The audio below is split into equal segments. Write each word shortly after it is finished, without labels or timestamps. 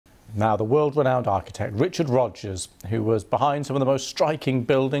Now, the world-renowned architect Richard Rogers, who was behind some of the most striking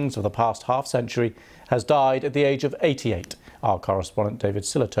buildings of the past half-century, has died at the age of 88. Our correspondent David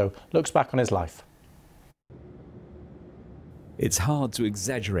Silito looks back on his life. It's hard to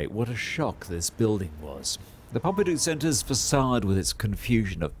exaggerate what a shock this building was. The Pompidou Centre's facade with its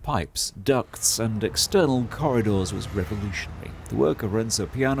confusion of pipes, ducts and external corridors was revolutionary. The work of Renzo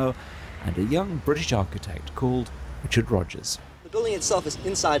Piano and a young British architect called Richard Rogers. The building itself is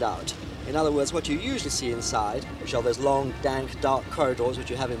inside out. In other words, what you usually see inside, which are those long, dank, dark corridors which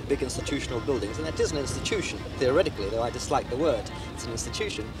you have in big institutional buildings, and it is an institution, theoretically, though I dislike the word, it's an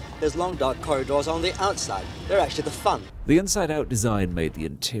institution. There's long, dark corridors on the outside. They're actually the fun. The inside-out design made the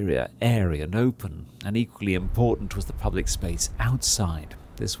interior airy and open, and equally important was the public space outside.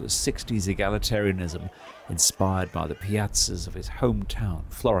 This was 60s egalitarianism, inspired by the piazzas of his hometown,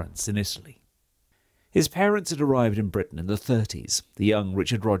 Florence, in Italy. His parents had arrived in Britain in the 30s. The young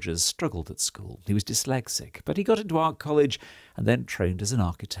Richard Rogers struggled at school. He was dyslexic, but he got into art college and then trained as an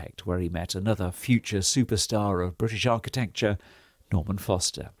architect, where he met another future superstar of British architecture, Norman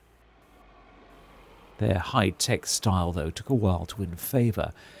Foster. Their high-tech style, though, took a while to win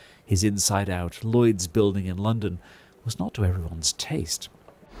favour. His inside-out Lloyd's building in London was not to everyone's taste.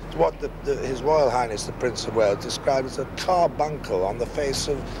 It's what His Royal Highness the Prince of Wales described as a carbuncle on the face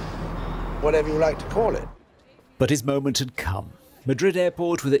of whatever you like to call it. But his moment had come. Madrid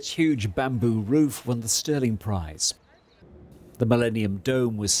Airport, with its huge bamboo roof, won the Sterling Prize. The Millennium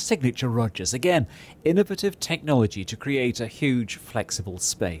Dome was signature Rogers. Again, innovative technology to create a huge, flexible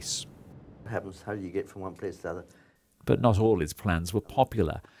space. How do you get from one place to the other? But not all his plans were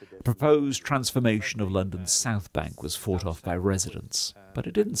popular. The proposed transformation of London's South Bank was fought off by residents. But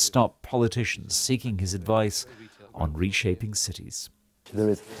it didn't stop politicians seeking his advice on reshaping cities. There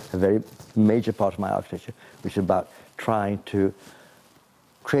is a very major part of my architecture which is about trying to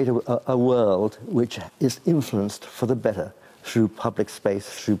create a world which is influenced for the better through public space,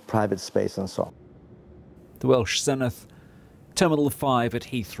 through private space and so on. The Welsh Senedd, Terminal 5 at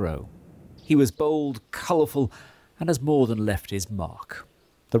Heathrow. He was bold, colourful and has more than left his mark.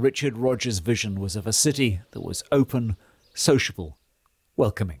 The Richard Rogers vision was of a city that was open, sociable,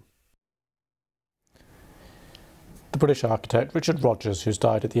 welcoming. The British architect Richard Rogers, who's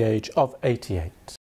died at the age of 88.